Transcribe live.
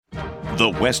The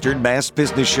Western Mass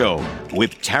Business Show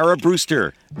with Tara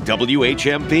Brewster,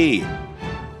 WHMP.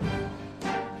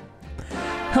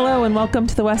 Hello and welcome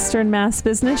to the Western Mass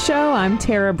Business Show. I'm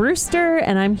Tara Brewster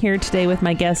and I'm here today with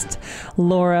my guest,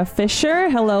 Laura Fisher.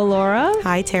 Hello, Laura.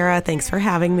 Hi, Tara. Thanks for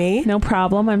having me. No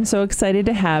problem. I'm so excited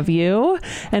to have you.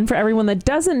 And for everyone that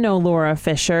doesn't know Laura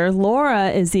Fisher,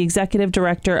 Laura is the executive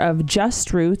director of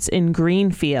Just Roots in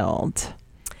Greenfield.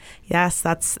 Yes,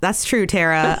 that's true,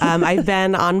 Tara. I've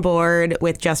been on board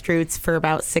with Just Roots for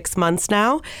about 6 months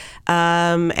now,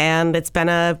 and it's been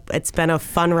a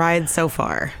fun ride so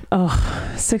far.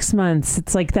 Oh, 6 months!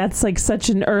 That's such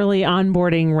an early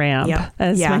onboarding ramp. Yeah.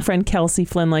 As my friend Kelsey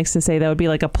Flynn likes to say, that would be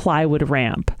like a plywood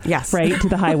ramp. Yes, right to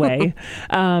the highway.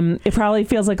 It probably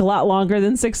feels like a lot longer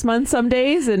than 6 months some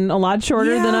days, and a lot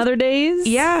shorter than other days.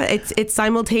 Yeah, it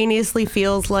simultaneously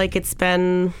feels like it's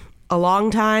been a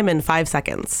long time and 5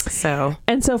 seconds. So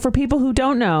for people who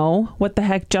don't know what the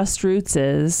heck Just Roots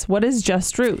is, what is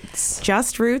Just Roots?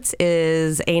 Just Roots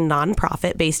is a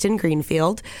nonprofit based in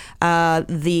Greenfield.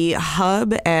 The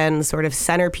hub and sort of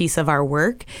centerpiece of our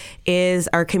work is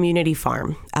our community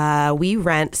farm. We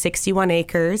rent 61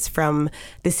 acres from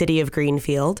the city of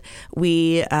Greenfield.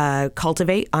 We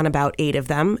cultivate on about 8 of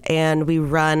them, and we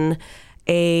run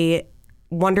a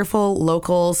wonderful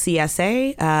local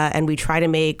CSA, and we try to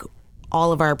make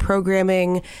all of our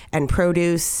programming and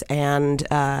produce and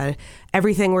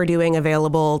everything we're doing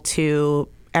available to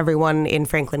everyone in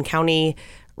Franklin County,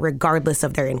 regardless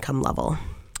of their income level.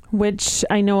 Which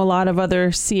I know a lot of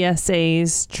other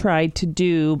CSAs tried to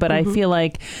do, but I feel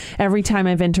like every time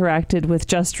I've interacted with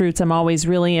Just Roots, I'm always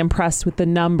really impressed with the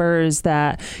numbers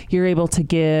that you're able to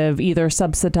give, either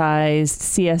subsidized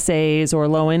CSAs or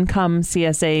low-income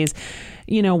CSAs.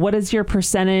 You know, what is your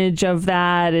percentage of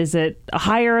that? Is it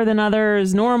higher than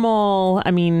others? Normal?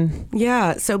 I mean...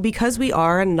 Yeah, so because we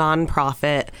are a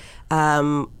nonprofit,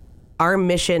 our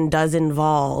mission does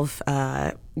involve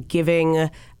giving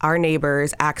our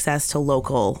neighbors access to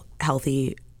local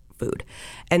healthy food.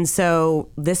 And so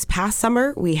this past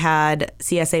summer, we had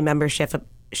CSA membership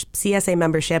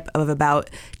of about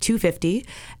 250,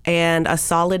 and a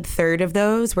solid third of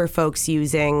those were folks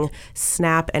using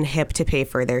SNAP and HIP to pay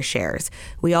for their shares.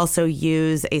 We also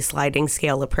use a sliding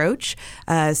scale approach,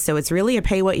 so it's really a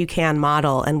pay what you can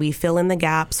model, and we fill in the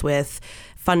gaps with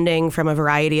funding from a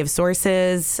variety of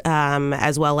sources,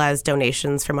 as well as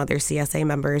donations from other CSA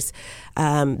members.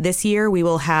 This year, we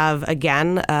will have,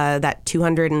 again, that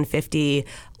 250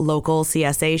 local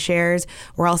CSA shares.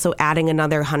 We're also adding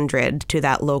another 100 to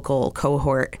that local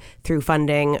cohort through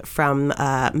funding from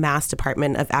Mass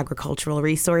Department of Agricultural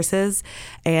Resources.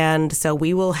 And so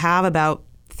we will have about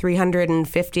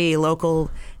 350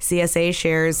 local CSA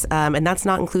shares, and that's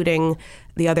not including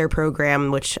the other program,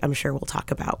 which I'm sure we'll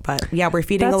talk about. But yeah, we're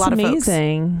feeding a lot of folks. That's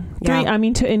amazing. Yeah.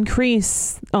 To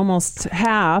increase almost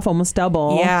half, almost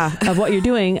double of what you're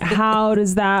doing. How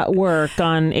does that work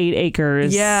on 8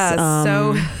 acres? Yeah,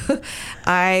 so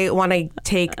I want to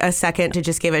take a second to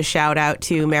just give a shout out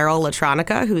to Meryl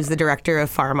Latronica, who's the director of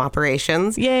farm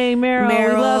operations. Yay, Meryl,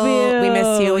 we love you. We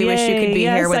miss you. We wish you could be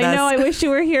here with us. I know. I wish you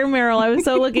were here, Meryl. I was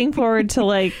so looking forward to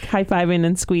high-fiving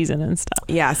and squeezing and stuff.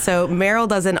 Yeah, so Meryl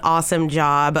does an awesome job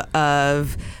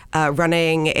of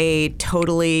running a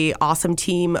totally awesome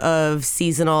team of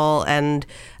seasonal and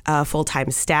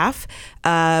full-time staff.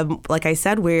 Like I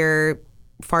said, we're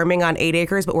farming on 8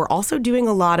 acres, but we're also doing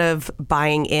a lot of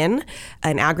buying in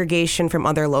and aggregation from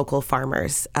other local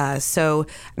farmers. So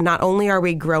not only are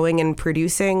we growing and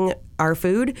producing our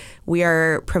food, we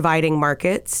are providing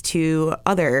markets to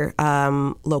other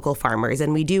local farmers.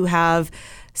 And we do have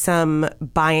some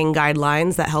buying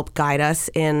guidelines that help guide us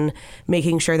in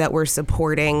making sure that we're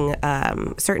supporting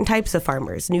certain types of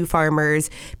farmers, new farmers,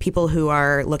 people who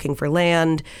are looking for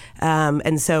land.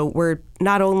 And so we're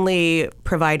not only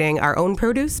providing our own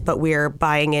produce, but we're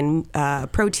buying in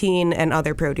protein and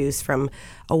other produce from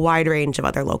a wide range of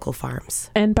other local farms.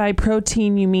 And by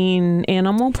protein, you mean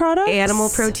animal products? Animal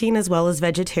protein as well as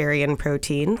vegetarian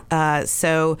protein.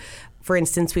 So for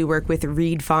instance, we work with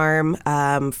Reed Farm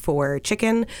for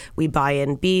chicken. We buy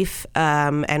in beef,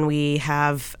 and we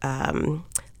have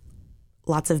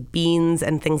lots of beans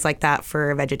and things like that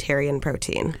for vegetarian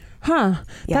protein. Huh.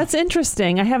 Yeah. That's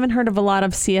interesting. I haven't heard of a lot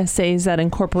of CSAs that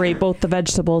incorporate both the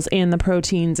vegetables and the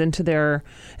proteins into their,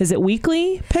 is it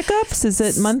weekly pickups? Is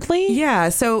it monthly? Yeah.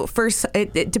 So first,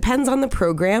 it depends on the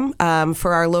program.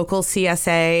 For our local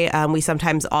CSA, we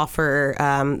sometimes offer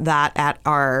that at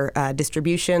our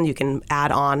distribution. You can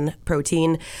add on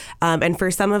protein. And for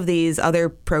some of these other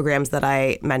programs that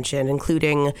I mentioned,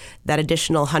 including that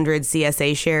additional 100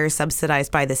 CSA shares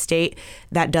subsidized by the state,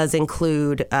 that does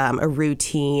include a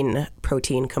routine lean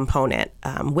protein component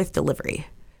with delivery.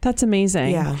 That's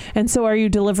amazing. Yeah. And so are you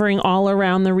delivering all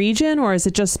around the region, or is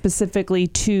it just specifically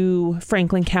to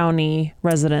Franklin County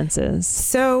residences?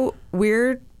 So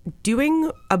we're doing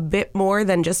a bit more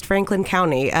than just Franklin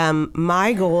County.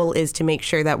 My goal is to make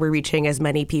sure that we're reaching as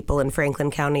many people in Franklin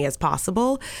County as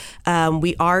possible.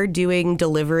 We are doing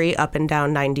delivery up and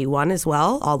down 91 as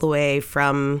well, all the way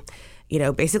from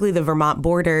basically the Vermont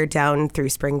border down through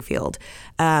Springfield.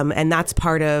 And that's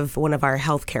part of one of our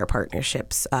healthcare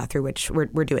partnerships through which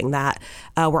we're doing that.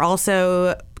 We're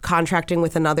also contracting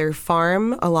with another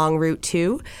farm along Route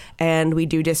 2, and we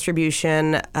do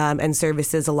distribution and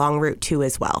services along Route 2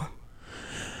 as well.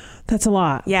 That's a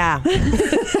lot. Yeah.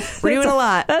 We're doing a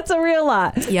lot. That's a real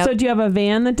lot. Yep. So do you have a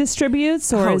van that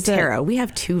distributes, or is Tara, it? we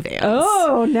have 2 vans.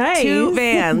 Oh, nice. 2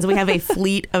 vans. We have a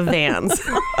fleet of vans.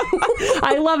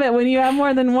 I love it when you have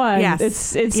more than one.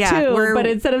 Yes. It's 2, but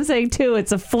instead of saying 2,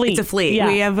 it's a fleet. It's a fleet.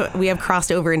 Yeah. We have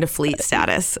crossed over into fleet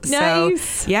status. Nice.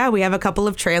 So yeah, we have a couple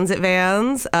of transit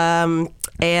vans.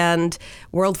 And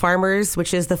World Farmers,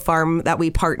 which is the farm that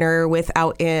we partner with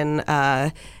out in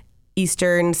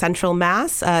Eastern Central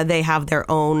Mass, they have their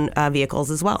own vehicles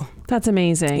as well. That's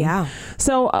amazing. Yeah.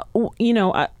 So,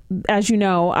 as you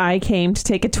know, I came to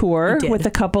take a tour with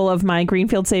a couple of my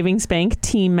Greenfield Savings Bank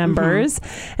team members,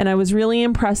 and I was really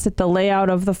impressed at the layout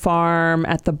of the farm,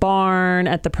 at the barn,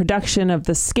 at the production of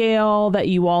the scale that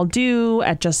you all do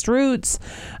at Just Roots.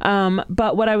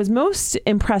 But what I was most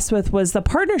impressed with was the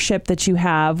partnership that you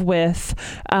have with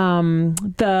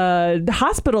the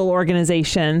hospital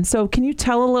organization. So can you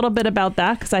tell a little bit about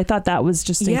that? Because I thought that was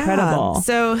just incredible.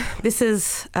 So this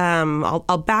is,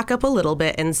 I'll back up a little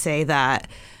bit and say that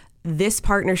this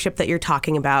partnership that you're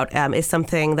talking about is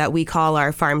something that we call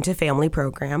our Farm to Family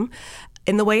program.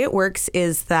 And the way it works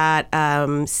is that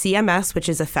CMS, which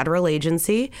is a federal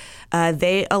agency,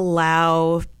 they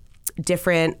allow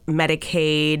different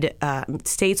Medicaid,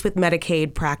 states with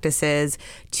Medicaid practices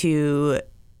to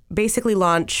basically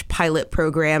launch pilot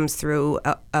programs through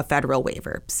a federal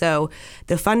waiver. So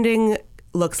the funding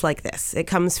looks like this. It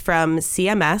comes from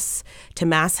CMS to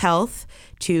Mass Health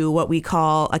to what we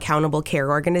call accountable care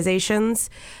organizations.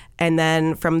 And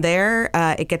then from there,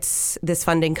 this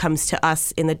funding comes to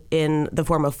us in the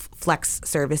form of flex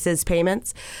services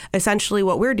payments. Essentially,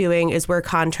 what we're doing is we're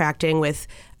contracting with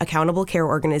accountable care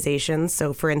organizations.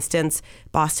 So, for instance,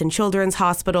 Boston Children's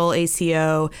Hospital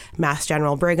ACO, Mass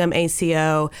General Brigham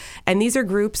ACO, and these are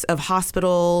groups of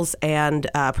hospitals and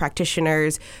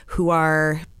practitioners who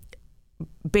are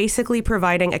basically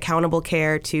providing accountable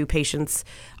care to patients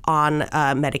on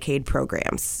Medicaid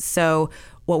programs. So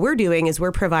what we're doing is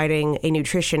we're providing a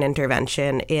nutrition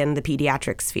intervention in the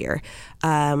pediatric sphere.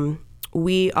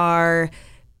 We are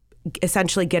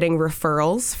essentially getting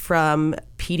referrals from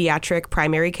pediatric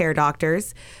primary care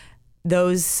doctors.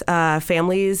 Those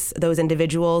families, those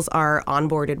individuals are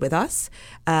onboarded with us.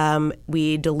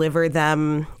 We deliver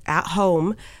them at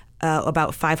home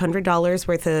about $500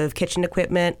 worth of kitchen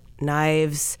equipment,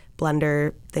 knives,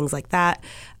 blender, things like that.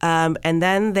 And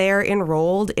then they're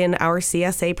enrolled in our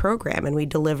CSA program, and we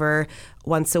deliver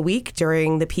once a week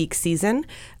during the peak season.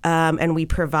 And we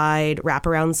provide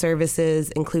wraparound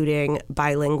services, including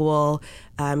bilingual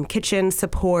kitchen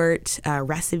support,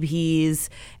 recipes,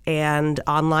 and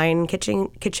online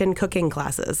kitchen cooking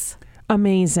classes.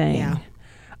 Amazing. Yeah.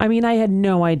 I mean, I had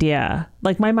no idea.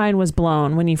 Like, my mind was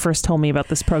blown when you first told me about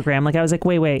this program. Like, I was like,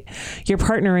 wait, you're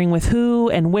partnering with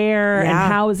who and where and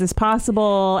how is this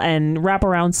possible, and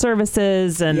wraparound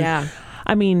services and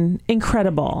I mean,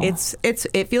 incredible.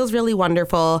 It feels really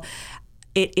wonderful.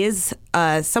 It is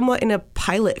somewhat in a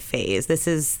pilot phase. This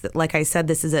is, like I said,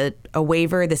 this is a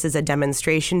waiver. This is a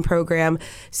demonstration program.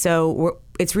 So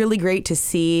it's really great to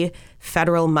see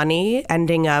federal money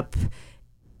ending up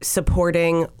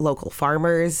supporting local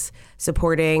farmers,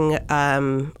 supporting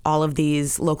all of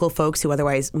these local folks who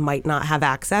otherwise might not have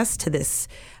access to this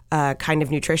kind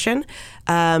of nutrition.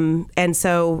 And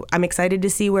so I'm excited to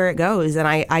see where it goes. And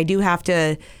I do have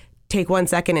to take 1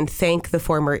 second and thank the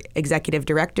former executive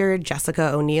director,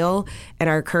 Jessica O'Neill,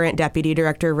 and our current deputy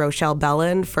director, Rochelle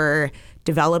Bellin, for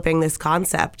developing this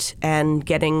concept and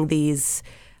getting these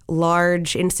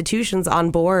large institutions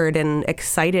on board and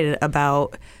excited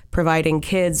about providing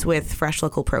kids with fresh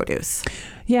local produce.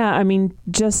 Yeah, I mean,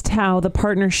 just how the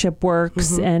partnership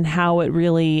works and how it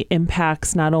really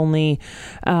impacts not only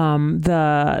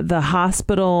the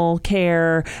hospital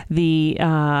care, the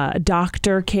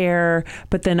doctor care,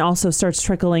 but then also starts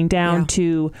trickling down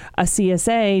to a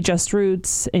CSA, Just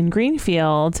Roots in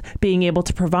Greenfield, being able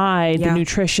to provide the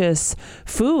nutritious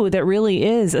food that really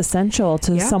is essential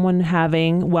to someone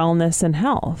having wellness and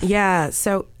health. Yeah,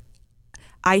 so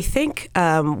I think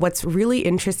what's really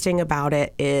interesting about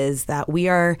it is that we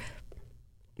are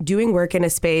doing work in a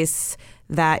space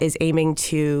that is aiming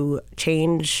to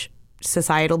change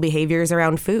societal behaviors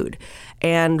around food.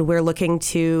 And we're looking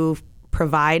to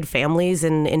provide families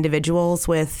and individuals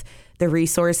with the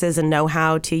resources and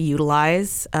know-how to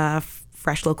utilize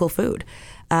fresh local food.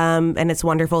 And it's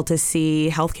wonderful to see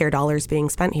healthcare dollars being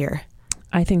spent here.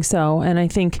 I think so. And I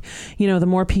think, the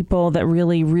more people that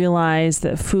really realize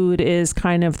that food is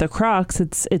kind of the crux,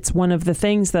 it's one of the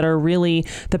things that are really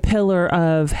the pillar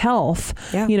of health,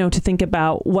 to think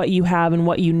about what you have and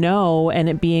what you know, and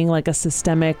it being like a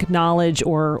systemic knowledge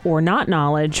or not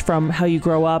knowledge from how you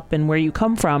grow up and where you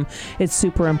come from. It's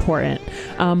super important.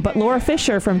 But Laura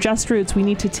Fisher from Just Roots, we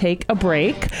need to take a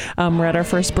break. We're at our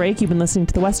first break. You've been listening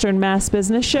to the Western Mass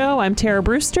Business Show. I'm Tara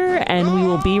Brewster, and we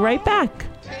will be right back.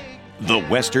 The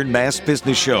Western Mass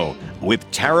Business Show with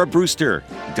Tara Brewster,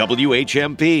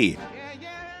 WHMP.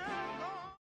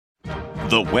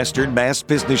 The Western Mass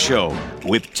Business Show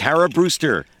with Tara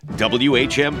Brewster,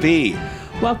 WHMP.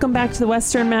 Welcome back to the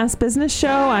Western Mass Business Show.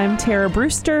 I'm Tara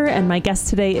Brewster, and my guest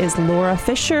today is Laura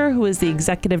Fisher, who is the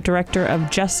Executive Director of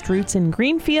Just Roots in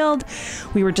Greenfield.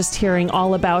 We were just hearing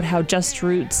all about how Just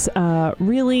Roots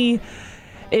really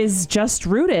is just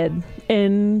rooted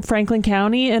in Franklin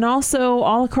County and also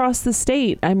all across the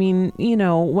state. I mean,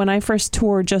 when I first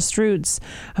toured Just Roots,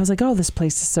 I was like, oh, this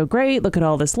place is so great. Look at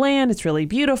all this land. It's really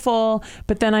beautiful.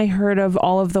 But then I heard of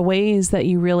all of the ways that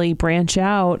you really branch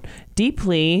out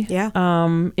deeply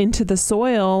into the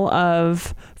soil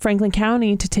of Franklin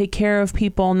County to take care of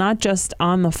people, not just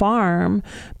on the farm,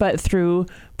 but through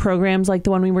programs like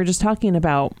the one we were just talking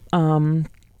about,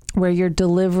 where you're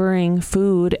delivering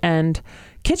food and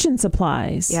kitchen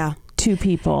supplies to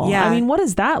people. I mean, what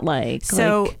is that like?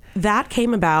 So that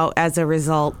came about as a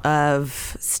result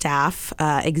of staff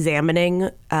examining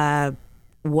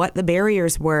what the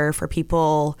barriers were for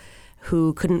people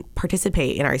who couldn't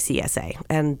participate in our CSA.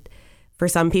 And for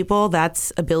some people,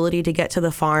 that's ability to get to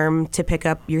the farm to pick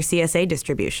up your CSA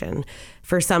distribution.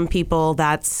 For some people,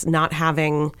 that's not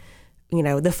having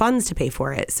the funds to pay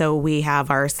for it. So we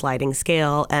have our sliding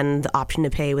scale and the option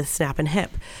to pay with SNAP and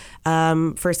HIP.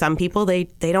 For some people, they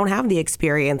don't have the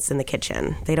experience in the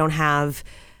kitchen. They don't have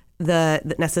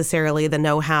necessarily the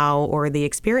know-how or the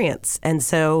experience. And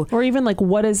so... Or even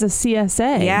what is a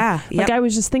CSA? Yeah. I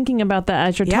was just thinking about that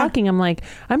as you're talking. I'm like,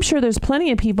 I'm sure there's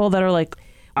plenty of people that are like,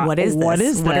 what is this? What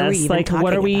is what this? Are we even talking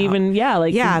what are we about?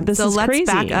 even, this so is let's crazy.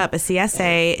 back up. A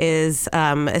CSA is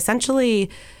essentially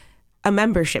a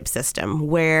membership system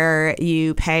where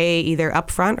you pay either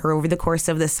upfront or over the course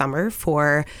of the summer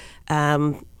for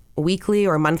weekly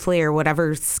or monthly or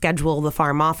whatever schedule the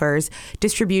farm offers,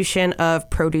 distribution of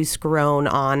produce grown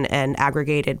on and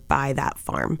aggregated by that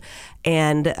farm.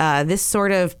 And this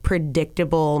sort of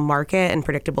predictable market and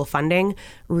predictable funding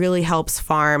really helps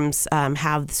farms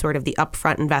have sort of the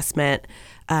upfront investment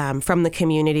from the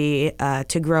community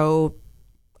to grow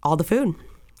all the food.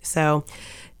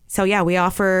 So yeah, we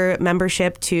offer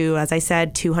membership to, as I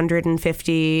said,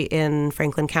 250 in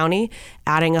Franklin County,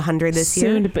 adding 100 this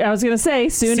year. I was going to say,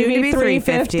 soon to be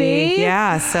 350.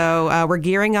 Yeah, so we're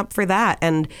gearing up for that.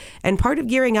 And part of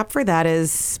gearing up for that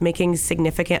is making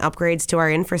significant upgrades to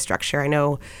our infrastructure. I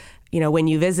know, when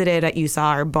you visited, you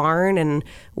saw our barn, and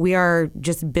we are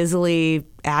just busily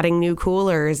adding new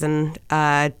coolers and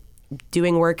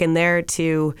doing work in there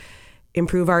to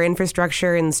improve our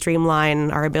infrastructure and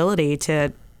streamline our ability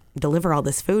to deliver all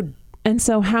this food. And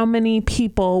so how many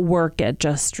people work at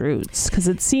Just Roots? Because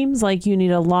it seems like you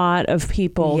need a lot of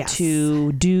people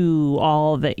to do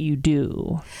all that you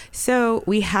do. So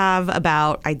we have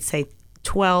about, I'd say,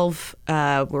 12.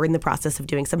 We're in the process of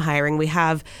doing some hiring. We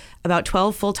have about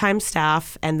 12 full-time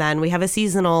staff, and then we have a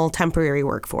seasonal temporary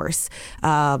workforce,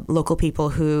 local people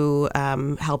who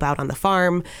help out on the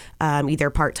farm, either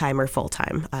part-time or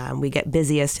full-time. We get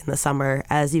busiest in the summer,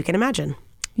 as you can imagine.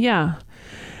 Yeah.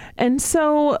 And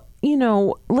so,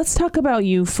 let's talk about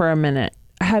you for a minute.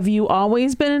 Have you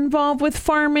always been involved with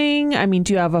farming? I mean,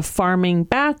 do you have a farming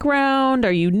background?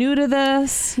 Are you new to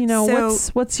this?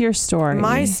 What's your story?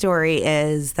 My story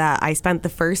is that I spent the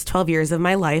first 12 years of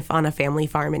my life on a family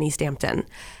farm in East Hampton.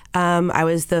 I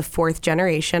was the fourth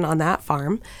generation on that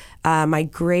farm. My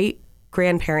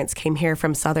great-grandparents came here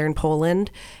from southern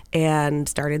Poland and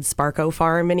started Sparko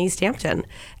Farm in East Hampton.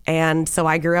 And so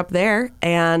I grew up there.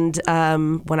 And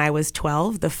when I was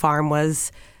 12, the farm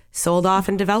was sold off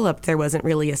and developed. There wasn't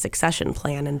really a succession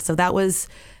plan. And so that was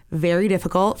very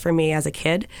difficult for me as a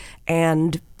kid.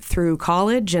 And through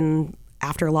college and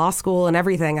after law school and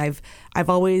everything, I've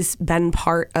always been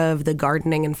part of the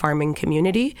gardening and farming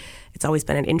community. It's always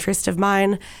been an interest of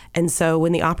mine. And so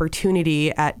when the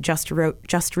opportunity at Just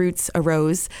Roots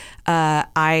arose,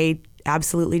 I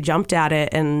absolutely jumped at it,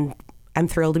 and I'm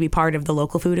thrilled to be part of the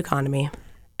local food economy.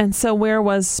 And so where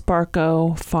was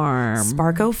Sparko Farm?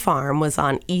 Sparko Farm was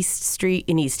on East Street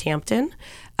in East Hampton,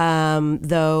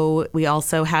 though we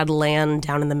also had land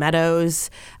down in the Meadows.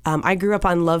 I grew up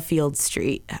on Lovefield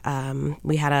Street.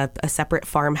 We had a separate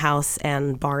farmhouse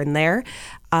and barn there.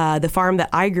 The farm that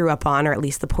I grew up on, or at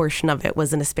least the portion of it,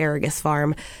 was an asparagus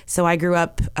farm. So I grew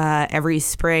up every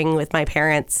spring with my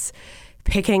parents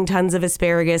picking tons of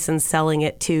asparagus and selling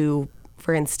it to,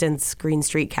 for instance, Green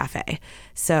Street Cafe.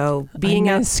 So being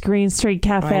a Green Street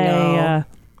Cafe.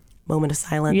 Moment of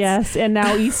silence. Yes, and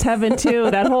now East Heaven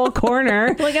too. That whole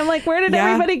corner. I'm like, where did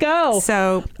everybody go?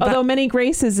 So, although Many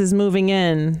Graces is moving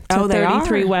in to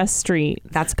 33 West Street.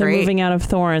 That's They're great. Moving out of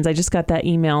Thorns. I just got that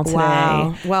email today.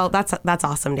 Wow. Well, that's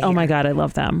awesome to hear. Oh my God, I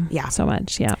love them. Yeah. So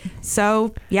much. Yeah.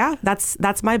 So yeah,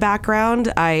 that's my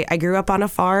background. I grew up on a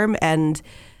farm, and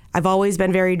I've always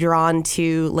been very drawn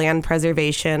to land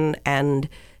preservation and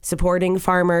supporting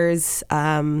farmers,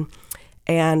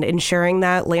 and ensuring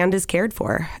that land is cared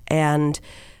for. And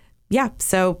yeah,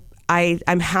 so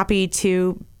I'm happy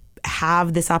to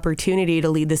have this opportunity to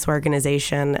lead this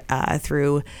organization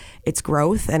through its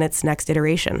growth and its next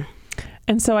iteration.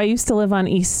 And so I used to live on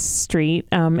East Street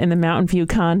in the Mountain View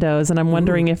condos, and I'm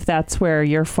wondering if that's where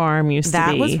your farm used to be.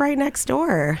 That was right next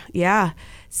door. Yeah.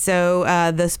 So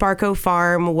the Sparko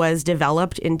Farm was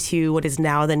developed into what is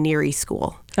now the Neary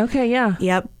School. Okay. Yeah.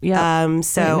 Yep.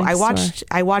 So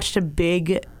I watched a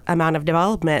big amount of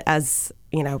development as,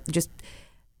 just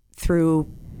through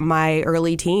my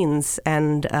early teens,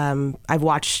 and I've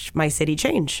watched my city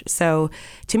change. So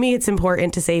to me, it's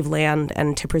important to save land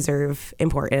and to preserve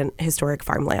important historic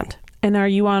farmland. And are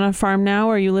you on a farm now?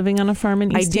 Or are you living on a farm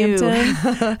in East Hampton? I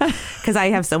do, because I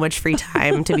have so much free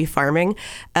time to be farming.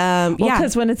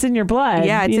 Because when it's in your blood.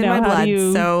 Yeah, it's in my blood.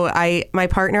 So my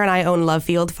partner and I own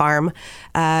Lovefield Farm.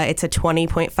 It's a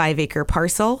 20.5 acre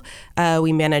parcel.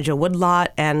 We manage a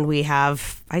woodlot, and we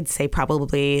have, I'd say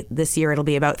probably this year it'll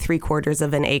be about 3/4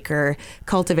 of an acre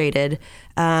cultivated.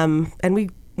 And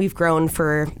we've grown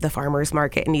for the farmers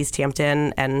market in East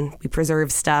Hampton, and we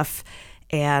preserve stuff.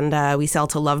 And we sell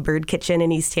to Lovebird Kitchen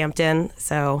in East Hampton.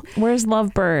 So where's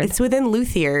Lovebird? It's within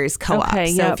Luthier's Co-op. Okay,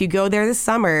 so if you go there this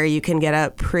summer, you can get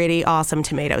a pretty awesome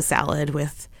tomato salad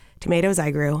with tomatoes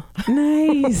I grew.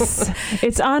 Nice.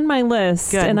 It's on my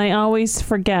list. Good. And I always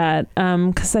forget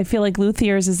because I feel like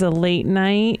Luthier's is a late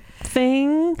night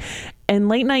thing. And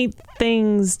late night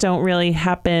things don't really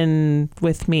happen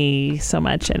with me so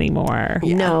much anymore.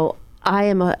 Yeah. No,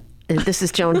 this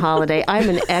is Joan Holiday. I'm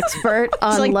an expert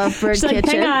on Lovebird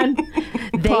Kitchen. Hang on.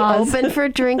 They open for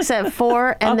drinks at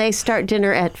 4 and they start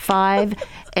dinner at 5.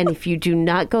 And if you do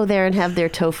not go there and have their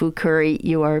tofu curry,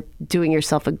 you are doing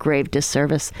yourself a grave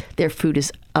disservice. Their food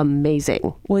is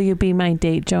amazing. Will you be my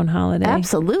date, Joan Holiday?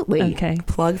 Absolutely. Okay.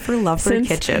 Plug for Lovebird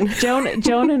Kitchen. Joan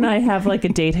and I have a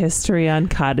date history on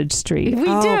Cottage Street. We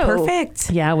do.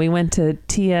 Perfect. Yeah, we went to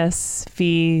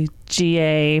TSVGA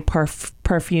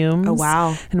perfumes. Oh,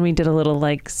 wow. And we did a little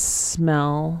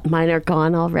smell. Mine are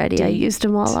gone already. I used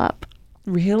them all up.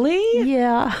 Really?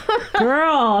 Yeah.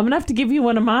 Girl, I'm going to have to give you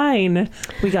one of mine.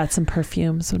 We got some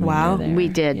perfumes when we were there. We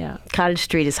did. Yeah. Cottage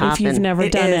Street is hopping. If you've never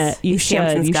done it, you East should.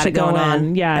 Hampton's You got should it go going in.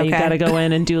 on. Yeah, Okay. you got to go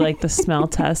in and do the smell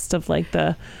test of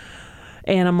the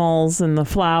animals and the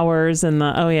flowers and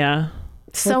the,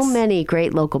 So many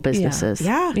great local businesses.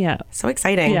 Yeah. Yeah. So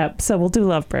exciting. Yeah. So we'll do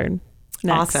Lovebird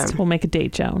next. Awesome. We'll make a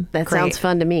date, Joan. That Great. sounds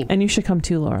fun to me. And you should come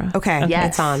too, Laura. Okay. Yes.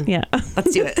 It's on. Yeah.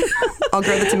 Let's do it. I'll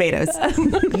grow the tomatoes.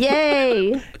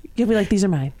 Yay. You'll be like, these are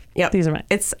mine. Yep. These are mine.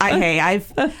 I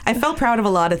felt proud of a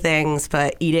lot of things,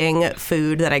 but eating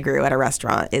food that I grew at a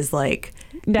restaurant is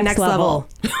next level.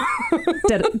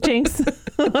 Jinx.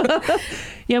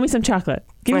 You owe me some chocolate.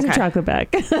 Give me some Okay. chocolate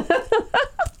back.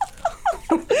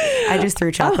 I just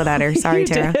threw chocolate at her. Sorry, You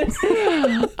Tara.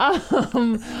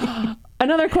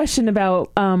 Another question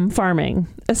about farming.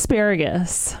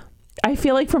 Asparagus. I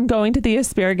feel like from going to the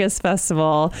Asparagus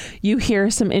Festival, you hear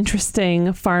some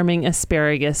interesting farming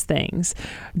asparagus things.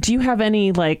 Do you have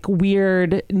any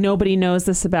weird, nobody knows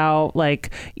this about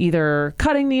either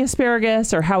cutting the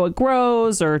asparagus or how it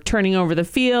grows or turning over the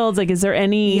fields? Is there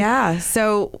any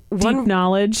So deep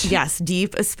knowledge? Yes,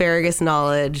 deep asparagus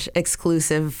knowledge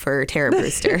exclusive for Tara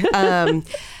Brewster.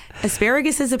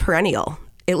 Asparagus is a perennial.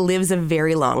 It lives a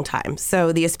very long time.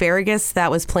 So the asparagus that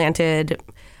was planted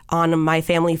on my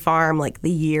family farm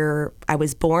the year I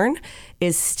was born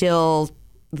is still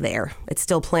there. It's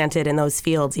still planted in those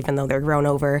fields, even though they're grown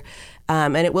over.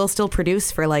 And it will still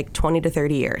produce for like 20 to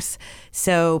 30 years.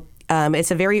 So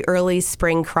it's a very early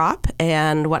spring crop.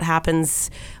 And what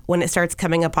happens when it starts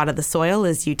coming up out of the soil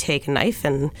is you take a knife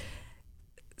and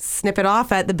snip it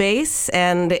off at the base,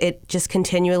 and it just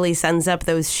continually sends up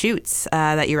those shoots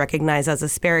that you recognize as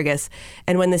asparagus.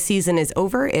 And when the season is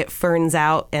over, it ferns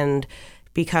out and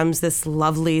becomes this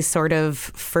lovely sort of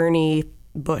ferny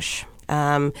bush.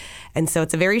 And so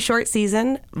it's a very short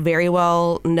season, very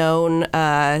well known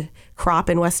crop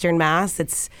in Western Mass.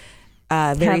 It's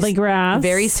Hadley grass,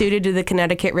 very suited to the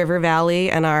Connecticut River Valley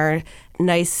and our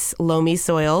nice loamy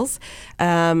soils.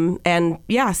 And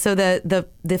yeah, so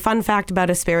the fun fact about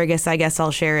asparagus, I guess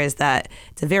I'll share, is that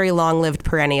it's a very long-lived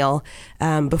perennial.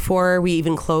 Before we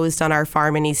even closed on our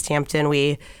farm in East Hampton,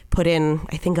 we put in,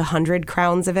 I think, 100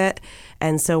 crowns of it.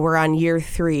 And so we're on year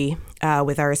 3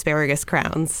 with our asparagus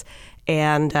crowns.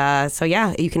 And so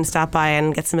yeah, you can stop by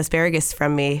and get some asparagus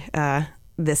from me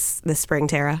this spring,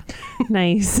 Tara.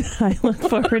 Nice. I look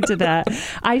forward to that.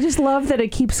 I just love that it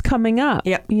keeps coming up.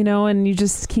 Yep. You know, and you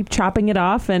just keep chopping it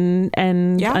off and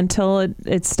Yeah. until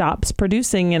it stops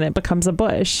producing and it becomes a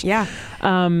bush. Yeah.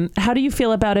 How do you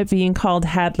feel about it being called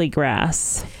Hadley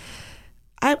grass?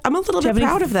 I'm a little Do you bit have any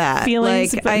proud of that.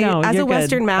 feelings? Like, No, as you're a good.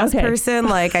 Western Mass Okay. person,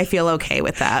 like, I feel okay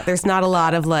with that. There's not a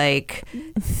lot of like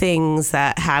things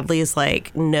that Hadley's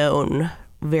like known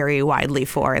very widely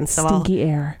for, and so Stinky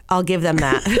air. I'll give them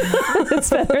that.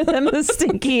 It's better than the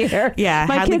stinky air. Yeah,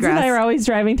 My Hadley kids and I grass. are always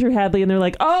driving through Hadley and they're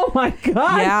like, oh my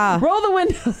God, Yeah. roll the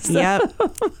windows. Yep,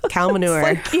 cow manure.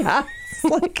 Like, yeah.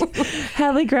 Like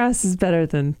Hadley grass is better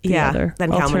than the other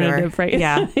than cow manure. alternative, right?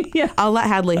 Yeah, Yeah. I'll let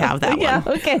Hadley have that Yeah,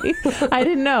 one. okay. I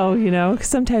didn't know, 'cause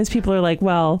sometimes people are like,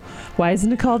 well, why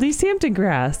isn't it called East Hampton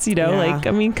grass? Yeah. Like,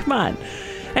 I mean, come on.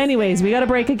 Anyways, we got to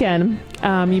break again.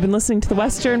 You've been listening to the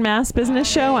Western Mass Business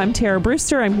Show. I'm Tara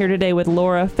Brewster. I'm here today with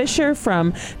Laura Fisher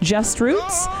from Just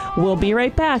Roots. We'll be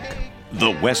right back.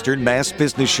 The Western Mass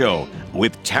Business Show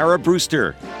with Tara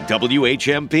Brewster,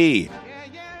 WHMP.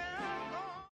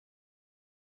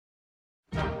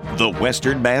 The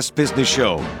Western Mass Business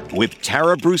Show with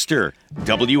Tara Brewster,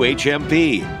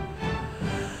 WHMP.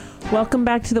 Welcome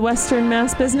back to the Western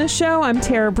Mass Business Show. I'm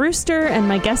Tara Brewster, and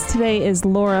my guest today is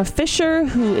Laura Fisher,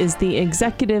 who is the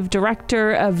executive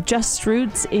director of Just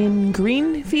Roots in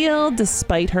Greenfield,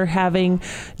 despite her having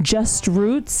just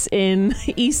roots in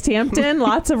East Hampton,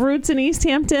 lots of roots in East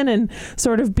Hampton, and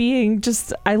sort of being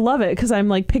just, I love it because I'm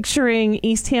like picturing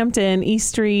East Hampton, East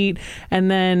Street, and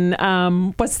then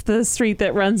what's the street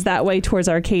that runs that way towards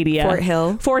Arcadia? Fort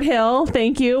Hill. Fort Hill,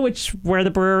 thank you, which where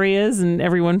the brewery is, and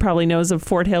everyone probably knows of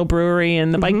Fort Hill Brewery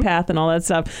and the bike path and all that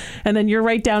stuff. And then you're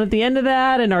right down at the end of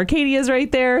that, and Arcadia's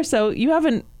right there. So you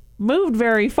haven't moved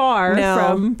very far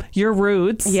from your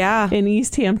roots in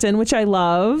East Hampton, which I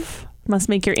love. Must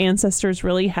make your ancestors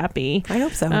really happy. I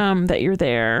hope so. That you're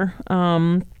there.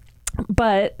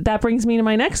 But that brings me to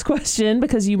my next question,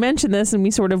 because you mentioned this and we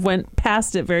sort of went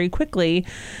past it very quickly.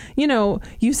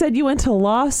 You said you went to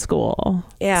law school.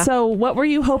 Yeah. So what were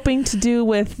you hoping to do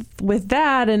with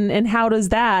that, and how does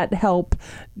that help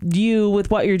you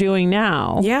with what you're doing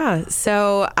now? Yeah.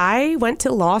 So I went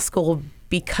to law school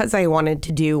because I wanted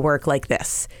to do work like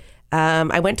this.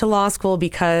 I went to law school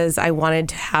because I wanted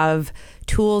to have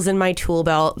tools in my tool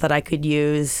belt that I could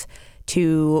use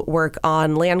to work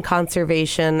on land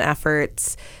conservation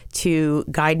efforts, to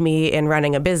guide me in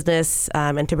running a business,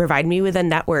 and to provide me with a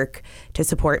network to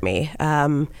support me.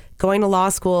 Going to law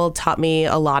school taught me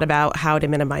a lot about how to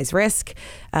minimize risk,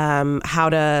 how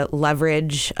to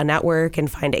leverage a network and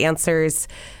find answers.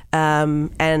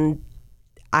 And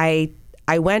I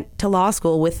went to law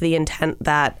school with the intent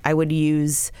that I would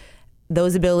use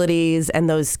those abilities and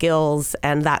those skills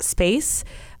and that space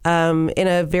in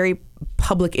a very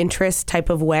public interest type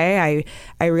of way.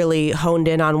 I really honed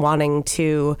in on wanting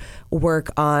to work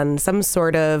on some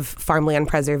sort of farmland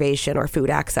preservation or food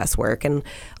access work. And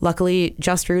luckily,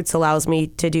 Just Roots allows me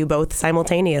to do both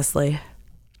simultaneously.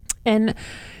 And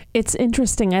it's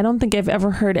interesting. I don't think I've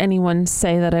ever heard anyone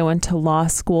say that I went to law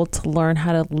school to learn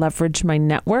how to leverage my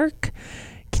network.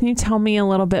 Can you tell me a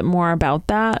little bit more about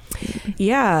that?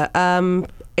 Yeah.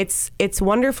 It's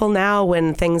wonderful now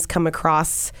when things come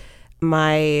across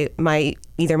my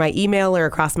either my email or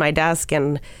across my desk,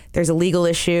 and there's a legal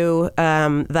issue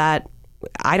that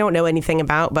I don't know anything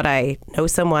about, but I know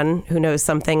someone who knows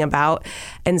something about.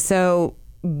 And so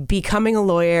becoming a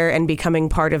lawyer and becoming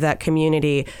part of that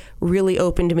community really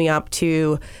opened me up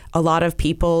to a lot of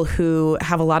people who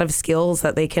have a lot of skills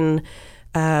that they can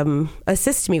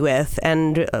assist me with,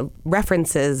 and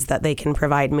references that they can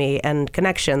provide me, and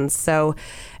connections. So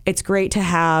it's great to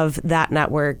have that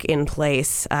network in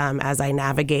place as I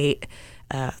navigate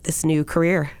this new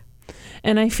career.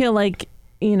 And I feel like,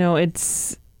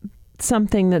 it's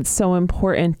something that's so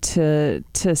important to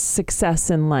success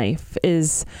in life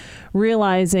is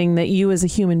realizing that you as a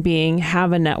human being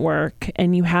have a network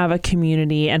and you have a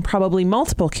community, and probably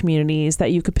multiple communities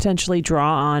that you could potentially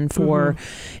draw on for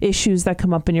issues that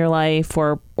come up in your life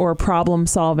or problem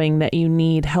solving that you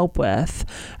need help with.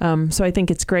 So I think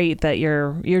it's great that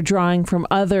you're drawing from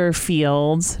other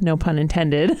fields, no pun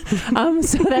intended,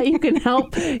 so that you can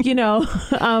help,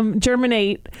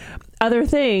 germinate other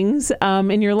things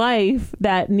in your life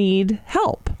that need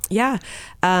help. Yeah.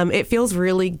 It feels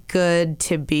really good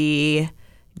to be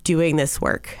doing this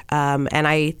work. And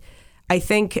I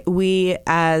think we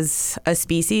as a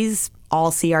species all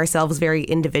see ourselves very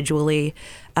individually,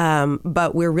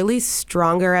 but we're really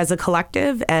stronger as a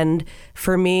collective. And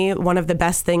for me, one of the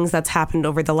best things that's happened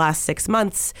over the last 6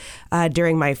 months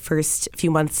during my first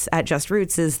few months at Just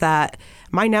Roots is that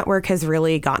my network has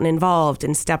really gotten involved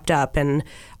and stepped up and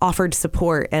offered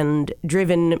support and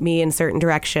driven me in certain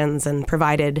directions and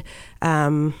provided,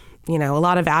 a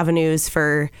lot of avenues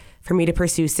for me to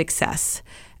pursue success.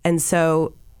 And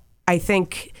so I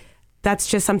think that's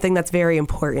just something that's very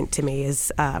important to me,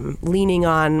 is leaning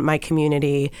on my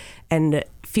community and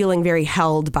feeling very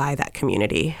held by that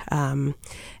community. And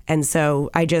so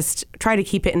I just try to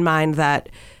keep it in mind that,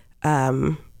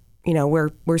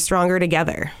 we're stronger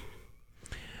together.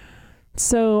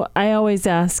 So I always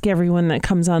ask everyone that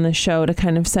comes on the show to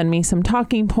kind of send me some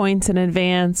talking points in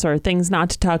advance, or things not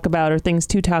to talk about or things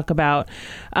to talk about.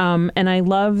 And I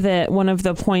love that one of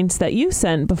the points that you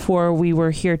sent before we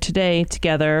were here today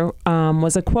together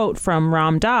was a quote from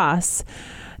Ram Dass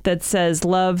that says,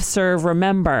 "Love, serve,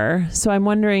 remember." So I'm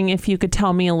wondering if you could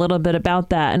tell me a little bit about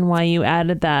that and why you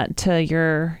added that to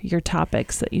your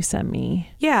topics that you sent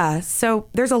me. Yeah. So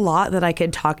there's a lot that I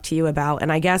could talk to you about.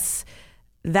 And I guess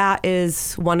that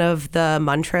is one of the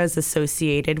mantras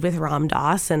associated with Ram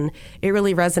Dass, and it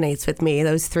really resonates with me,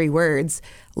 those 3 words,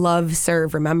 love,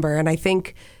 serve, remember. And I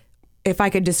think if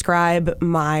I could describe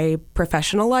my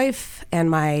professional life and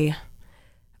my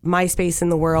space in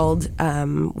the world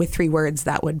with 3 words,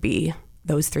 that would be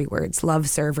those 3 words, love,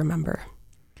 serve, remember.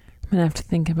 I'm going to have to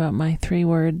think about my 3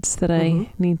 words that I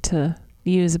need to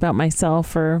use about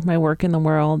myself or my work in the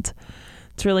world.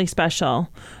 It's really special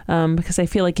because I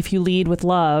feel like if you lead with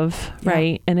love,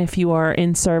 right, and if you are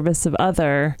in service of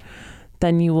other,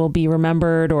 then you will be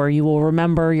remembered, or you will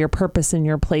remember your purpose and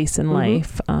your place in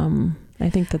life. I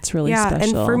think that's really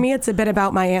special. And for me, it's a bit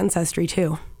about my ancestry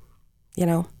too,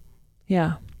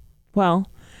 Yeah. Well,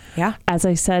 as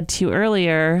I said to you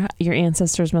earlier, your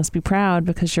ancestors must be proud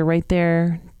because you're right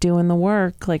there doing the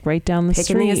work, like right down the street.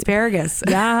 Picking the asparagus.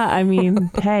 Yeah. I mean,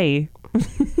 hey.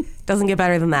 Doesn't get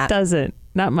better than that. Doesn't.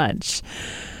 Not much.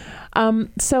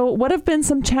 So what have been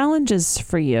some challenges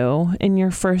for you in your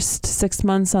first 6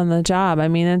 months on the job? I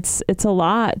mean, it's a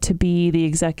lot to be the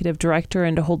executive director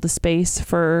and to hold the space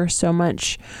for so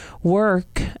much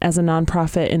work as a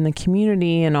nonprofit in the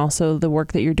community, and also the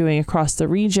work that you're doing across the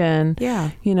region. Yeah.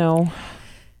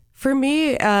 For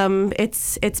me,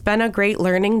 it's been a great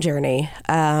learning journey.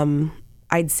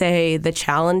 I'd say the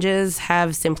challenges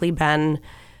have simply been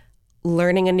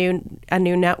learning a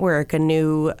new network, a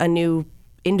new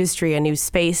industry, a new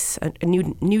space, a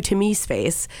new to me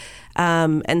space.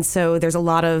 And so there's a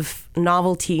lot of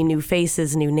novelty, new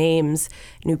faces, new names,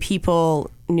 new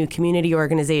people, new community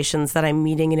organizations that I'm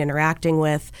meeting and interacting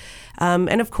with.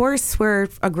 And of course, we're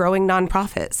a growing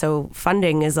nonprofit, so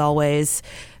funding is always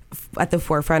at the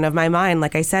forefront of my mind.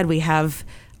 Like I said, we have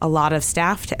a lot of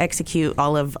staff to execute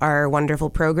all of our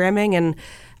wonderful programming, and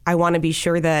I want to be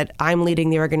sure that I'm leading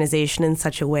the organization in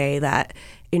such a way that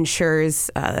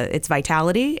ensures its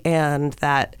vitality, and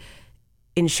that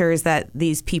ensures that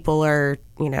these people are,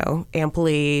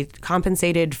 amply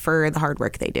compensated for the hard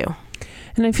work they do.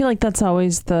 And I feel like that's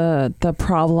always the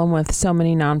problem with so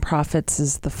many nonprofits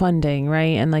is the funding,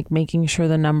 right? And like making sure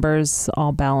the numbers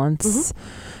all balance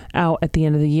out at the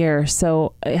end of the year.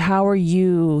 So how are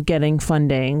you getting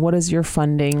funding? What does your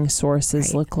funding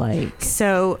sources look like?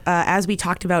 So as we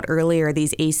talked about earlier,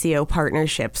 these ACO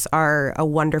partnerships are a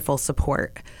wonderful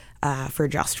support for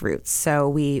Just Roots. So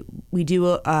we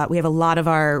have a lot of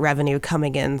our revenue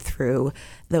coming in through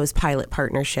those pilot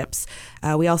partnerships.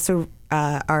 We also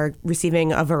are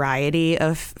receiving a variety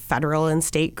of federal and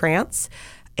state grants,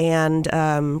 and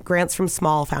grants from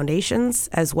small foundations,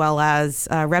 as well as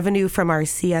revenue from our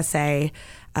CSA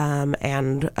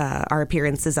and our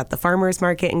appearances at the farmers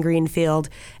market in Greenfield,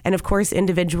 and of course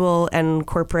individual and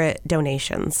corporate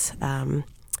donations.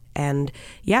 And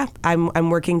yeah, I'm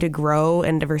working to grow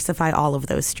and diversify all of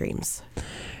those streams.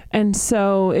 And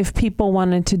so if people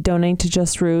wanted to donate to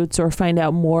Just Roots or find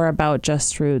out more about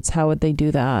Just Roots, how would they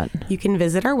do that? You can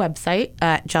visit our website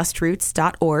at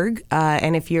justroots.org.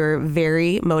 And if you're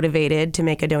very motivated to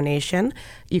make a donation,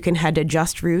 you can head to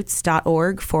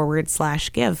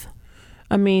justroots.org/give.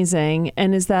 Amazing.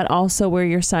 And is that also where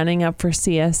you're signing up for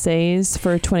CSAs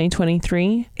for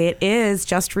 2023? It is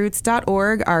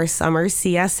justroots.org. Our summer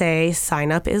CSA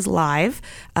sign up is live.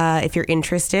 If you're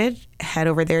interested, head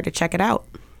over there to check it out.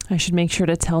 I should make sure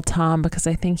to tell Tom because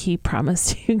I think he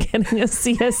promised you getting a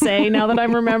CSA. Now that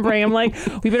I'm remembering, I'm like,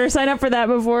 we better sign up for that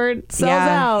before it sells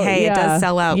out. Hey, it does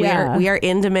sell out. Yeah. We are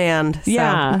in demand. So.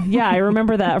 Yeah, I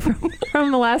remember that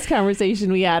from the last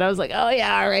conversation we had. I was like, oh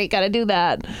yeah, all right, got to do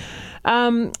that.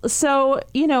 So,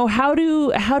 how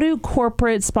do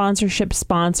corporate sponsorship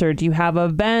sponsor? Do you have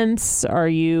events? Are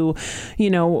you,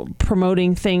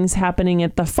 promoting things happening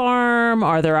at the farm?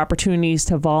 Are there opportunities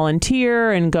to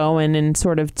volunteer and go in and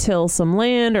sort of till some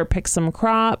land or pick some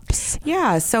crops?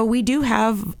 Yeah, so we do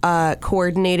have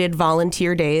coordinated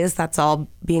volunteer days. That's all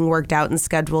being worked out and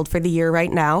scheduled for the year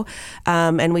right now.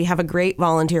 And we have a great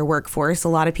volunteer workforce. A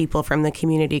lot of people from the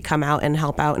community come out and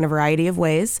help out in a variety of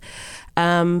ways.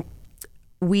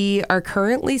 We are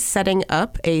currently setting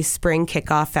up a spring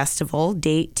kickoff festival,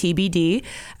 date TBD,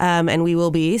 and we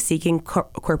will be seeking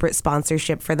corporate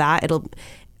sponsorship for that. It'll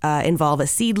involve a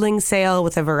seedling sale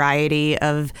with a variety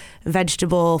of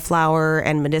vegetable, flower,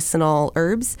 and medicinal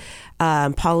herbs,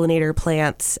 pollinator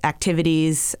plants,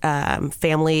 activities,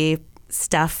 family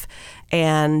stuff,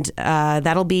 and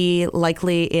that'll be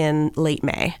likely in late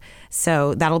May.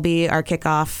 So that'll be our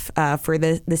kickoff for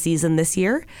the season this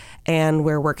year, and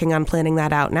we're working on planning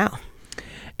that out now.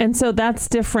 And so that's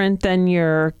different than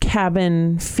your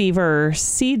Cabin Fever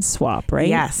seed swap, right?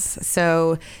 Yes.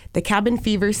 So the Cabin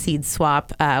Fever seed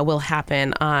swap will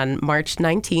happen on March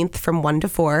 19th from 1 to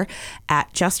 4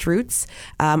 at Just Roots.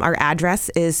 Our address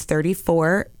is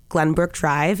 34 Glenbrook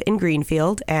Drive in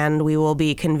Greenfield, and we will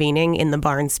be convening in the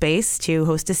barn space to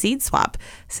host a seed swap.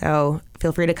 So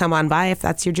feel free to come on by if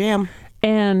that's your jam.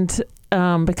 And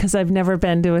because I've never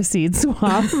been to a seed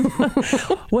swap,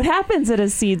 what happens at a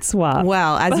seed swap?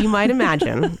 Well, as you might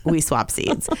imagine, we swap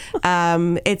seeds.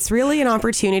 It's really an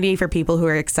opportunity for people who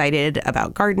are excited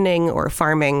about gardening or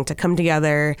farming to come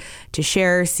together, to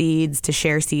share seeds, to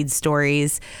share seed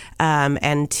stories,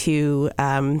 and to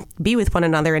be with one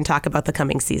another and talk about the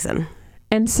coming season.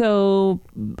 And so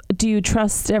do you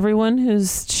trust everyone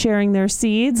who's sharing their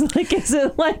seeds? Like, is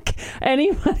it like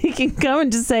anybody can come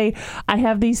and just say, I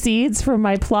have these seeds from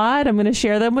my plot, I'm going to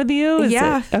share them with you?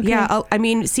 Yeah. Okay. Yeah. I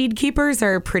mean, seed keepers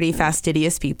are pretty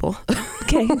fastidious people.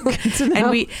 Okay. Good to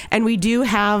know. And we do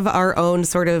have our own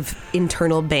sort of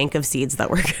internal bank of seeds that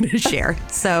we're going to share.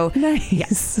 So nice.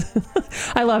 Yes.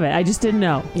 I love it. I just didn't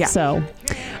know. Yeah. So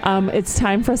it's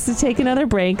time for us to take another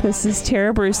break. This is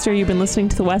Tara Brewster. You've been listening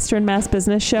to the Western Mass Business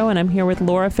Show, and I'm here with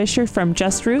Laura Fisher from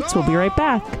Just Roots. We'll be right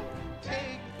back.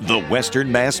 The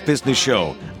Western Mass Business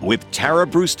Show with Tara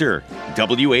Brewster,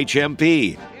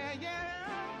 WHMP.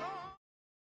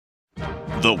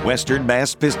 The Western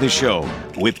Mass Business Show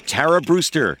with Tara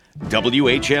Brewster,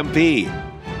 WHMP.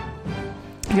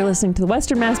 You're listening to the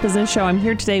Western Mass Business Show. I'm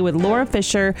here today with Laura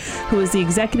Fisher, who is the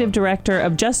Executive Director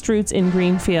of Just Roots in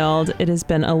Greenfield. It has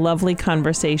been a lovely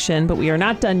conversation, but we are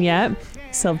not done yet.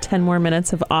 Still have 10 more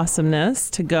minutes of awesomeness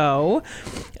to go.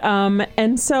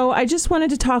 And so I just wanted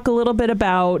to talk a little bit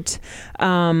about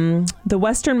the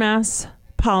Western Mass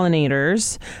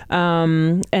pollinators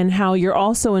and how you're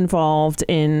also involved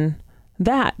in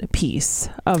that piece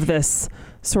of this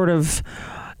sort of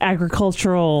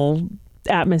agricultural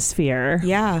atmosphere.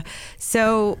 Yeah.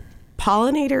 So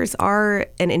pollinators are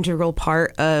an integral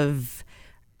part of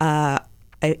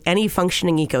any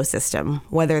functioning ecosystem,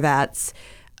 whether that's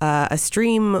a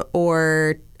stream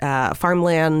or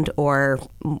farmland or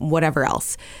whatever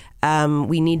else.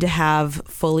 We need to have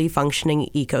fully functioning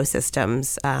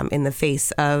ecosystems in the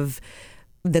face of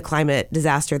the climate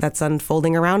disaster that's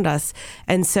unfolding around us.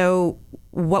 And so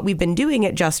what we've been doing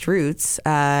at Just Roots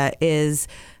is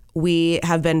we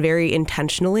have been very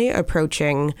intentionally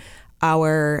approaching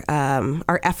our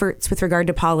efforts with regard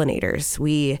to pollinators.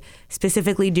 We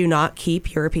specifically do not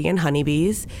keep European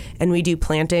honeybees, and we do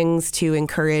plantings to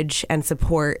encourage and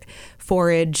support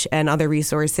forage and other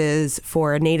resources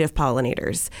for native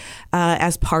pollinators.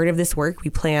 As part of this work, we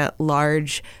plant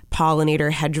large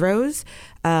pollinator hedgerows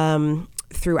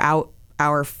throughout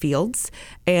our fields,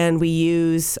 and we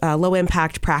use low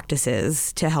impact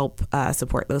practices to help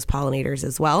support those pollinators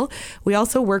as well. We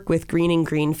also work with Greening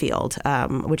Greenfield,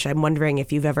 which I'm wondering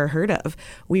if you've ever heard of.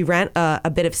 We rent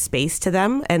a bit of space to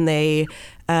them, and they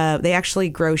actually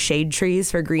grow shade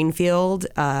trees for Greenfield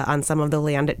on some of the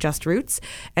land at Just Roots,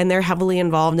 and they're heavily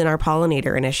involved in our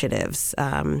pollinator initiatives.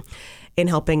 In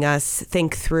helping us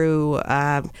think through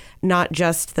not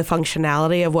just the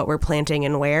functionality of what we're planting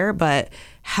and where, but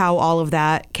how all of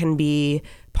that can be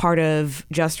part of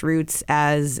Just Roots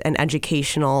as an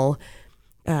educational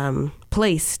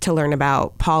place to learn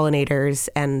about pollinators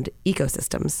and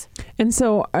ecosystems. And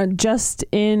so just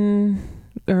in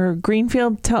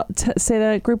Greenfield, say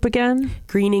that group again?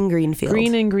 Greening Greenfield.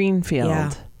 Greening Greenfield.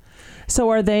 Yeah. So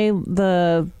are they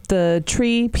the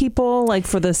tree people, like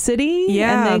for the city?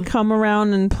 Yeah. And they come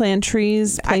around and plant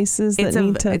trees, places that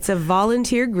need to... It's a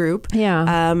volunteer group.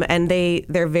 Yeah. And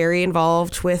they're very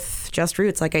involved with Just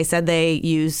Roots. Like I said, they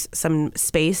use some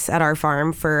space at our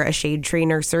farm for a shade tree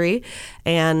nursery.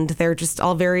 And they're just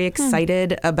all very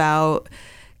excited about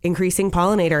increasing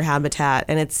pollinator habitat.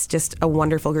 And it's just a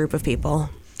wonderful group of people.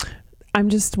 I'm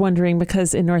just wondering,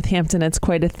 because in Northampton, it's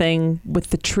quite a thing with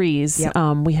the trees. Yep.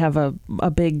 We have a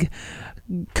big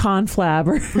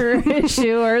conflab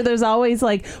issue, or there's always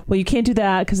like, well, you can't do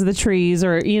that because of the trees,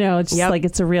 or, it's just like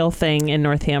it's a real thing in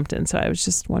Northampton. So I was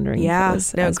just wondering. Yeah.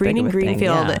 If it was Greening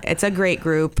Greenfield, yeah. It's a great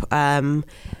group. Have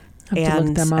to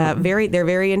look them up. They're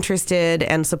very interested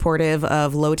and supportive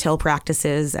of low-till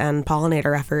practices and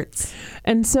pollinator efforts.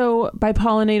 And so by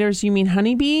pollinators, you mean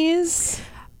honeybees?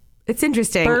 It's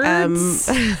interesting. Birds?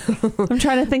 I'm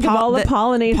trying to think of all the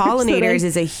pollinators. Pollinators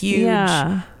is a huge,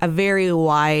 a very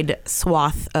wide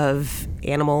swath of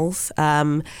animals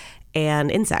and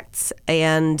insects.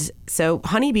 And so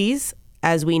honeybees,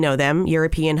 as we know them,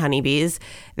 European honeybees,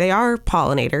 they are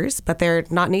pollinators, but they're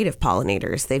not native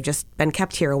pollinators. They've just been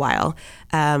kept here a while.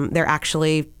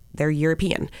 They're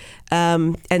European.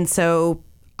 And so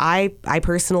I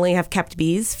personally have kept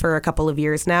bees for a couple of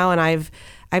years now, and I've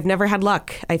never had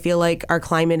luck. I feel like our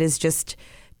climate is just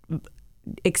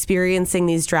experiencing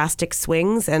these drastic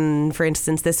swings. And for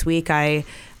instance, this week I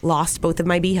lost both of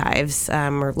my beehives,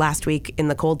 or last week in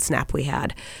the cold snap we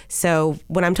had. So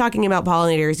when I'm talking about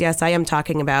pollinators, yes, I am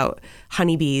talking about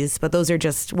honeybees, but those are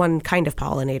just one kind of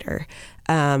pollinator,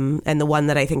 and the one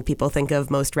that I think people think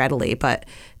of most readily. But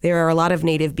there are a lot of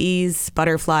native bees,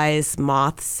 butterflies,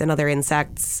 moths, and other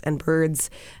insects and birds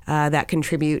that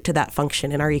contribute to that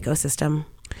function in our ecosystem.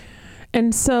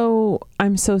 And so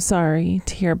I'm so sorry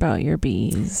to hear about your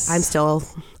bees. I'm still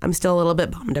a little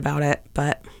bit bummed about it,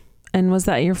 but. And was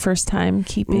that your first time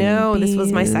keeping No, bees? This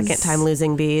was my second time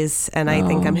losing bees, and I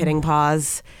think I'm hitting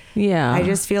pause. Yeah. I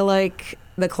just feel like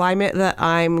the climate that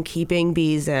I'm keeping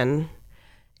bees in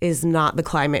is not the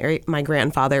climate my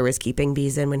grandfather was keeping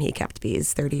bees in when he kept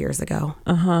bees 30 years ago.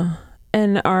 Uh-huh.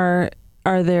 And are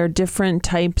there different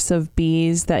types of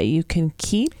bees that you can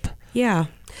keep? Yeah.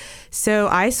 So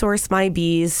I source my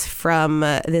bees from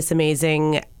this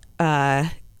amazing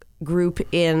group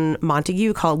in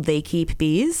Montague called They Keep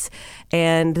Bees.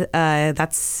 And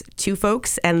that's two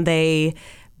folks, and they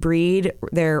breed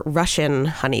their Russian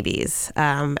honeybees.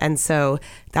 And so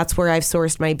that's where I've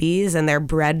sourced my bees, and they're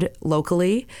bred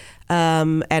locally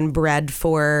and bred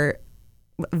for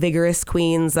vigorous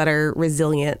queens that are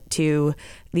resilient to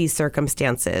these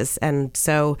circumstances. And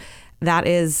so that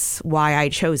is why I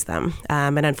chose them.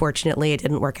 And unfortunately, it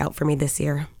didn't work out for me this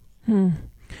year.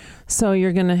 So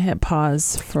you're going to hit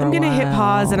pause for a while. I'm going to hit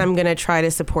pause, and I'm going to try to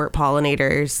support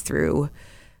pollinators through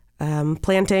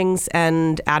plantings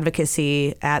and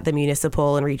advocacy at the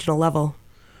municipal and regional level.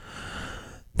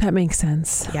 That makes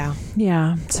sense. Yeah.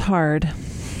 Yeah, it's hard.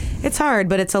 It's hard,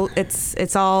 but it's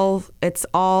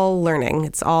all learning.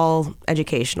 It's all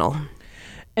educational.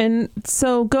 And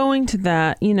so going to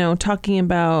that, talking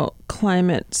about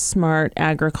climate smart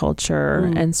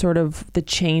agriculture and sort of the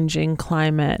changing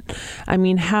climate. I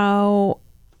mean,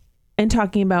 and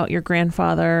talking about your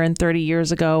grandfather and 30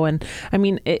 years ago. And I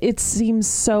mean, it seems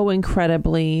so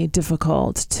incredibly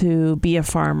difficult to be a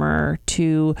farmer,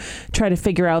 to try to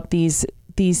figure out these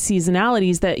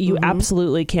seasonalities that you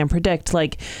absolutely can't predict.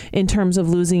 Like in terms of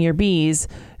losing your bees,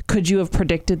 could you have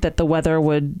predicted that the weather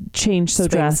would change so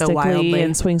drastically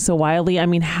and swing so wildly? I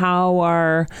mean, how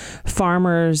are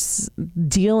farmers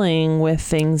dealing with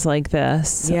things like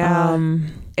this? Yeah,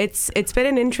 it's been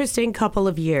an interesting couple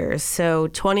of years. So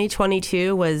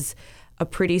 2022 was a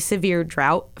pretty severe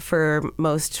drought for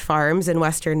most farms in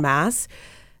Western Mass.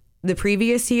 The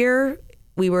previous year,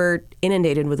 we were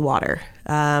inundated with water.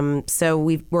 So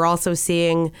we're also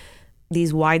seeing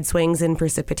these wide swings in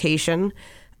precipitation.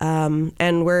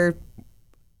 And we're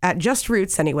at Just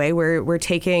Roots anyway, we're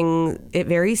taking it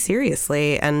very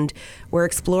seriously, and we're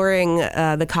exploring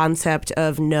the concept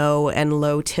of no and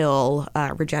low till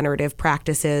regenerative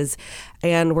practices,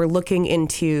 and we're looking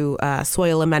into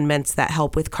soil amendments that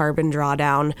help with carbon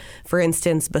drawdown. For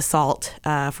instance, basalt,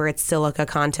 for its silica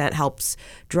content, helps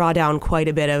draw down quite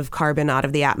a bit of carbon out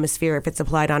of the atmosphere if it's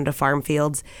applied onto farm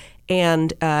fields,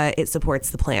 and it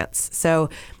supports the plants. So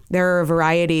there are a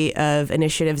variety of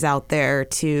initiatives out there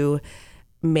to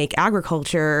make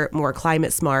agriculture more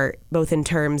climate smart, both in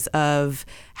terms of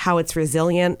how it's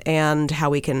resilient and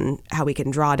how we can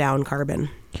draw down carbon.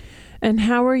 And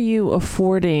how are you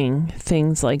affording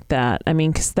things like that? I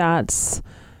mean, because that's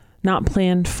not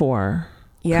planned for,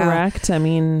 correct? I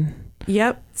mean...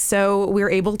 Yep. So we're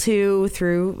able to,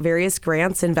 through various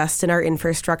grants, invest in our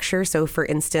infrastructure. So for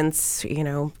instance,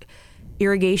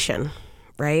 irrigation,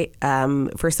 right?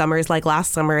 For summers like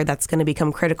last summer, that's going to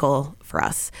become critical for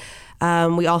us.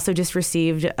 We also just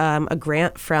received a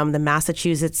grant from the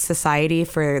Massachusetts Society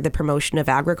for the Promotion of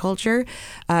Agriculture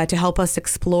to help us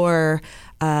explore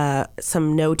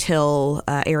some no-till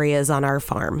areas on our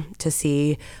farm to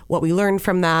see what we learned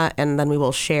from that, and then we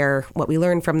will share what we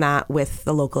learned from that with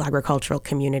the local agricultural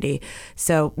community.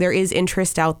 So there is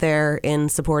interest out there in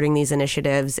supporting these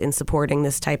initiatives, in supporting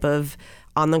this type of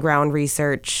on-the-ground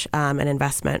research and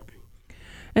investment.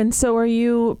 And so are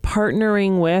you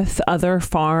partnering with other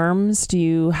farms? Do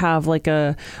you have like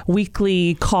a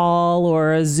weekly call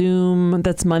or a Zoom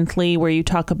that's monthly where you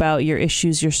talk about your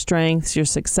issues, your strengths, your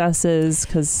successes?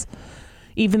 Because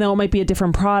even though it might be a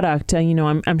different product,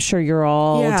 I'm sure you're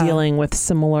all dealing with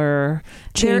similar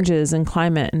changes in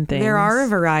climate and things. There are a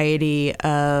variety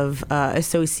of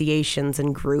associations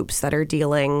and groups that are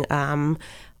dealing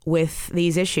with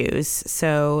these issues.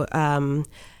 So,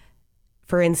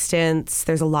 for instance,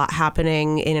 there's a lot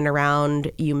happening in and around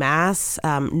UMass.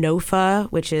 NOFA,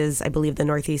 which is, I believe, the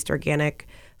Northeast Organic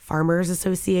Farmers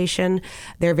Association.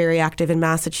 They're very active in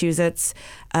Massachusetts.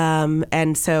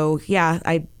 And so,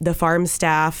 the farm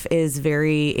staff is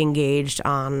very engaged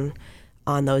on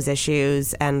those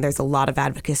issues, and there's a lot of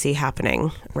advocacy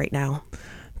happening right now.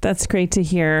 That's great to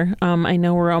hear. I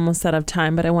know we're almost out of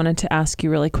time, but I wanted to ask you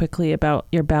really quickly about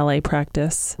your ballet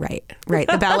practice. Right.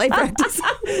 The ballet practice.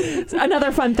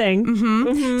 Another fun thing. Mm-hmm.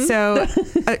 Mm-hmm.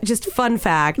 So just fun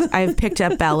fact, I've picked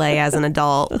up ballet as an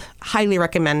adult. Highly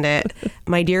recommend it.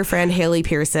 My dear friend Haley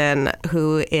Pearson,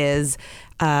 who is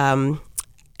a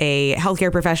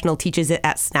healthcare professional, teaches it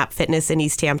at Snap Fitness in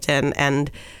East Hampton, and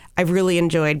I've really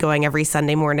enjoyed going every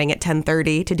Sunday morning at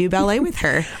 10:30 to do ballet with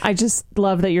her. I just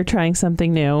love that you're trying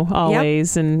something new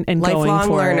always and Lifelong going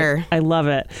for learner. it. I love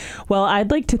it. Well,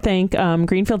 I'd like to thank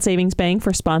Greenfield Savings Bank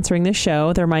for sponsoring this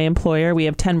show. They're my employer. We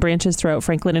have 10 branches throughout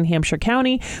Franklin and Hampshire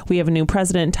County. We have a new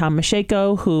president, Tom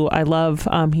Mashako, who I love.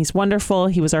 He's wonderful.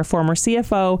 He was our former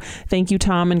CFO. Thank you,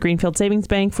 Tom and Greenfield Savings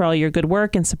Bank, for all your good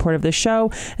work and support of this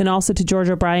show. And also to George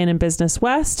O'Brien and Business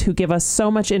West, who give us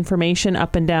so much information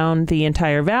up and down the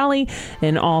entire valley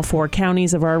in all 4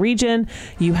 counties of our region.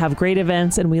 You have great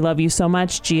events, and we love you so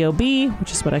much. GOB,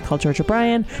 which is what I call George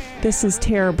O'Brien. This is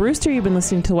Tara Brewster. You've been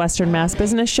listening to Western Mass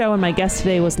Business Show, and my guest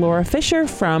today was Laura Fisher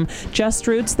from Just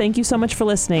Roots. Thank you so much for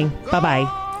listening. Bye-bye.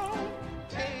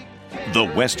 The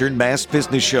Western Mass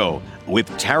Business Show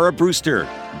with Tara Brewster,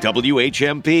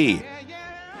 WHMP.